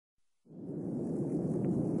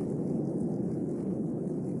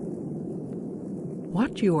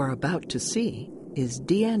What you are about to see is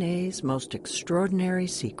DNA's most extraordinary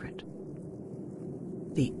secret.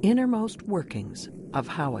 The innermost workings of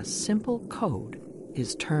how a simple code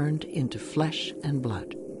is turned into flesh and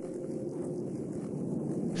blood.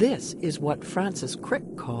 This is what Francis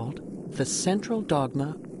Crick called the central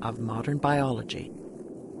dogma of modern biology: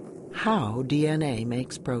 how DNA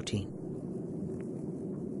makes protein.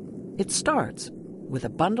 It starts with a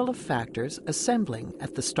bundle of factors assembling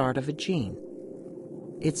at the start of a gene.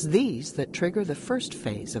 It's these that trigger the first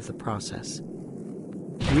phase of the process,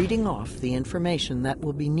 reading off the information that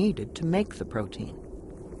will be needed to make the protein.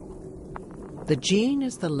 The gene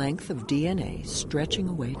is the length of DNA stretching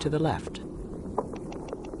away to the left.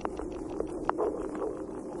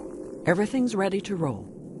 Everything's ready to roll.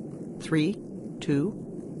 3, 2,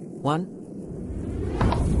 1.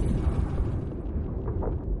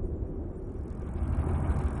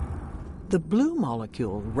 The blue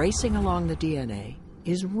molecule racing along the DNA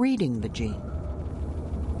is reading the gene.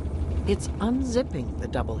 It's unzipping the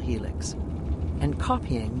double helix and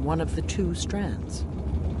copying one of the 2 strands.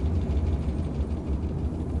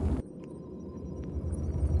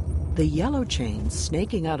 The yellow chain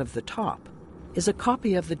snaking out of the top is a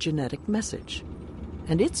copy of the genetic message,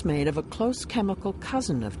 and it's made of a close chemical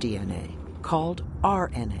cousin of DNA called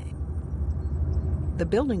RNA. The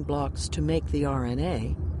building blocks to make the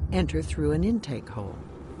RNA enter through an intake hole.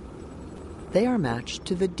 They are matched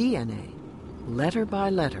to the DNA, letter by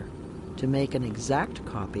letter, to make an exact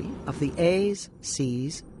copy of the A's,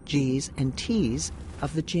 C's, G's, and T's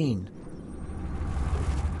of the gene.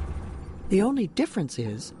 The only difference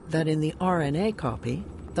is that in the RNA copy,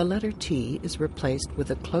 the letter T is replaced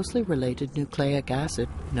with a closely related nucleic acid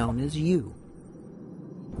known as U.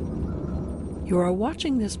 You are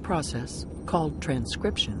watching this process, called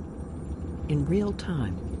transcription, in real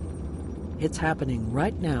time. It's happening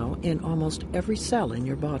right now in almost every cell in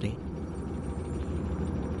your body.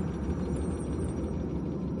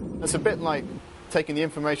 It's a bit like taking the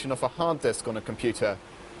information off a hard disk on a computer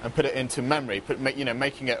and put it into memory,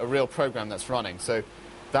 making it a real program that's running. So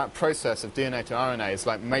that process of DNA to RNA is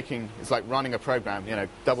like running a program,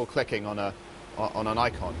 double-clicking on an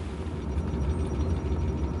icon.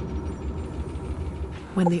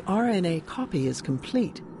 When the RNA copy is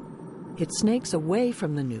complete, it snakes away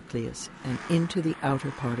from the nucleus and into the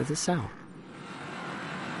outer part of the cell.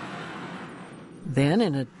 Then,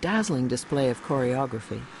 in a dazzling display of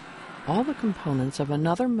choreography, all the components of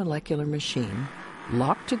another molecular machine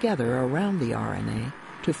lock together around the RNA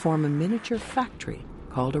to form a miniature factory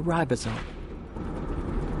called a ribosome.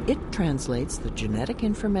 It translates the genetic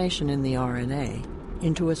information in the RNA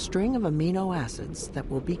into a string of amino acids that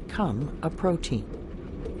will become a protein.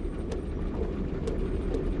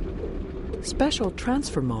 Special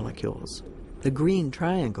transfer molecules, the green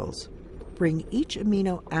triangles, bring each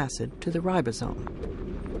amino acid to the ribosome.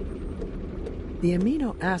 The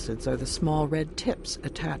amino acids are the small red tips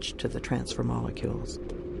attached to the transfer molecules.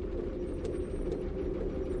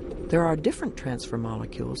 There are different transfer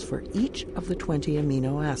molecules for each of the 20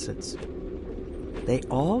 amino acids. They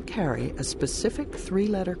all carry a specific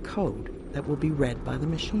 3-letter code that will be read by the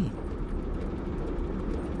machine.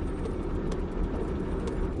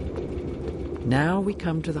 Now we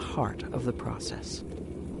come to the heart of the process.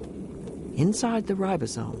 Inside the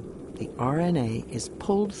ribosome, the RNA is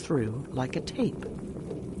pulled through like a tape.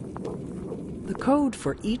 The code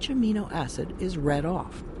for each amino acid is read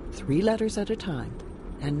off, 3 letters at a time,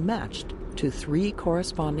 and matched to 3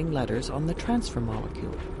 corresponding letters on the transfer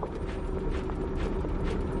molecule.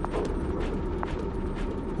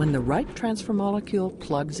 When the right transfer molecule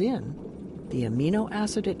plugs in, the amino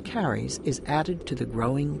acid it carries is added to the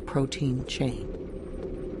growing protein chain.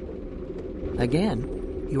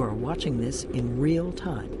 Again, you are watching this in real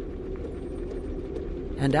time.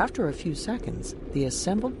 And after a few seconds, the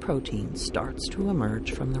assembled protein starts to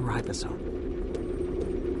emerge from the ribosome.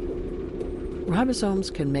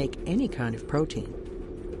 Ribosomes can make any kind of protein.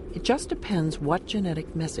 It just depends what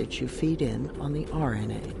genetic message you feed in on the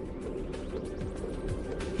RNA.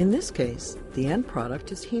 In this case, the end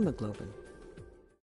product is hemoglobin.